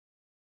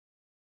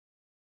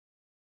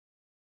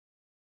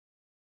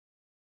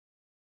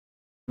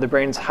The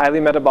brain's highly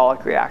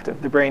metabolically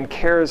active. The brain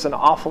cares an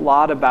awful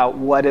lot about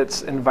what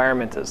its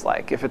environment is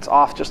like. If it's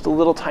off just a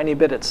little tiny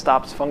bit, it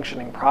stops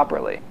functioning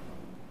properly.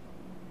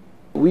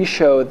 We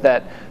showed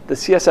that the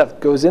CSF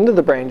goes into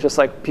the brain just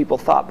like people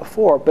thought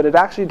before, but it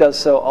actually does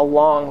so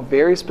along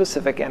very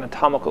specific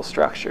anatomical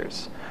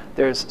structures.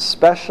 There's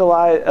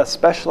a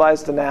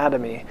specialized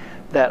anatomy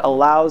that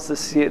allows the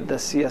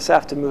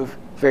CSF to move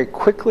very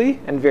quickly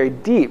and very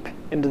deep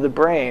into the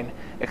brain,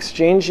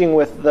 exchanging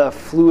with the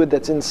fluid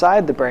that's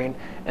inside the brain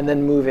and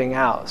then moving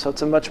out. So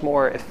it's a much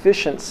more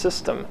efficient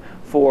system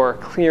for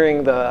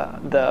clearing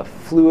the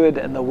fluid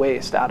and the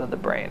waste out of the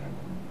brain.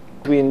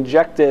 We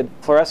injected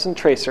fluorescent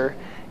tracer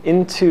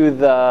into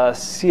the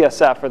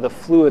CSF, or the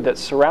fluid that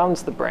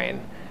surrounds the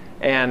brain,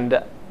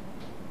 and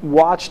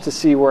watched to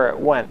see where it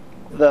went.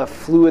 The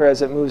fluid,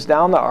 as it moves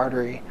down the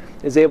artery,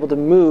 is able to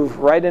move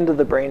right into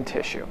the brain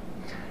tissue.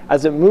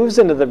 As it moves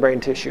into the brain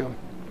tissue,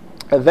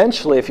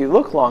 eventually, if you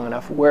look long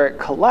enough, where it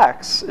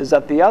collects is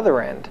at the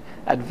other end,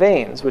 at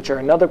veins, which are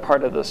another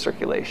part of the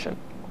circulation.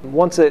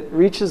 Once it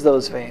reaches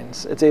those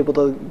veins, it's able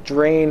to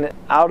drain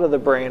out of the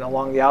brain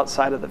along the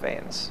outside of the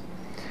veins.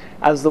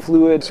 As the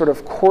fluid sort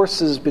of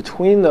courses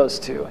between those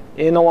two,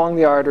 in along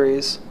the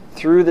arteries,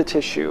 through the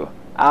tissue,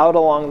 out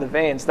along the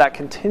veins, that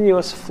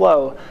continuous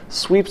flow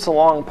sweeps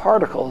along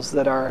particles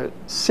that are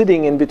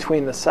sitting in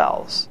between the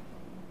cells.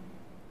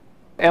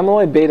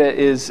 Amyloid beta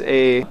is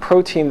a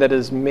protein that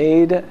is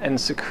made and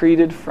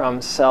secreted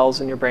from cells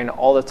in your brain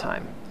all the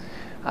time.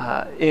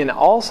 In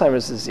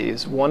Alzheimer's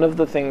disease, one of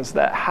the things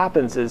that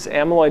happens is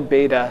amyloid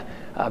beta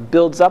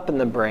builds up in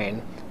the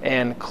brain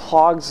and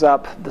clogs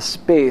up the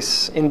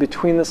space in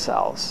between the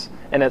cells.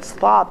 And it's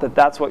thought that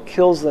that's what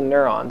kills the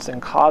neurons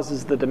and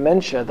causes the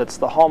dementia that's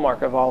the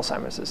hallmark of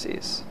Alzheimer's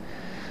disease.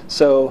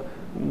 So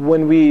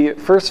when we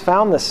first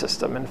found this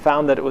system and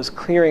found that it was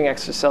clearing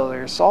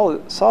extracellular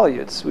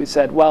solutes, we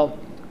said, well,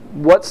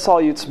 what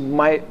solutes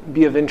might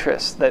be of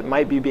interest that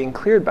might be being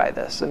cleared by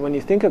this? And when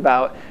you think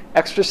about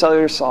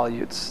extracellular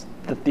solutes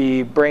that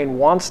the brain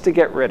wants to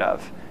get rid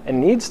of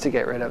and needs to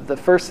get rid of, the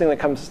first thing that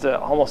comes to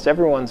almost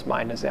everyone's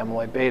mind is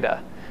amyloid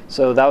beta.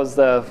 So that was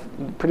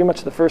pretty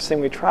much the first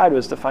thing we tried,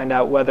 was to find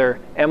out whether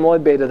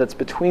amyloid beta that's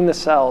between the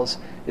cells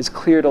is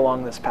cleared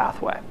along this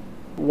pathway.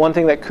 One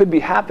thing that could be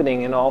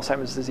happening in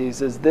Alzheimer's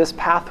disease is this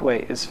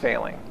pathway is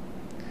failing.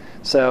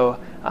 So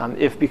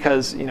if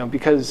because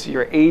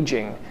you're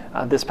aging,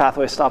 this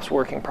pathway stops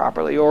working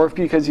properly, or if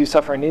because you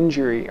suffer an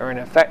injury or an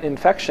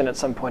infection at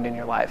some point in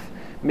your life,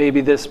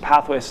 maybe this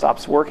pathway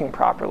stops working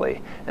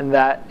properly, and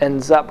that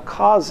ends up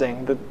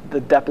causing the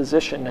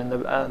deposition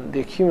and the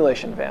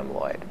accumulation of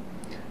amyloid.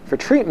 For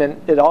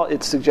treatment,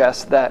 it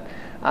suggests that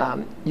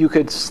you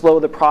could slow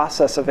the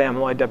process of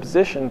amyloid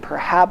deposition,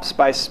 perhaps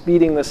by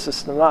speeding the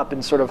system up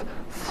and sort of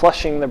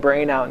flushing the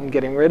brain out and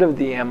getting rid of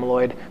the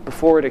amyloid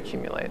before it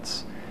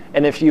accumulates.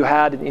 And if you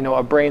had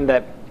a brain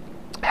that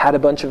had a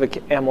bunch of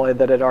amyloid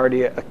that had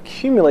already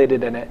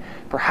accumulated in it,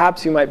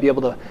 perhaps you might be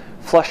able to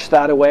flush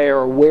that away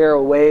or wear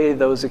away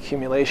those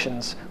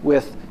accumulations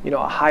with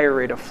a higher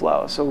rate of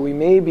flow. So we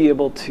may be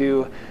able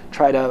to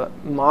try to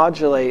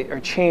modulate or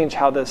change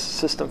how this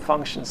system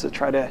functions to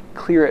try to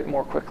clear it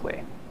more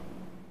quickly.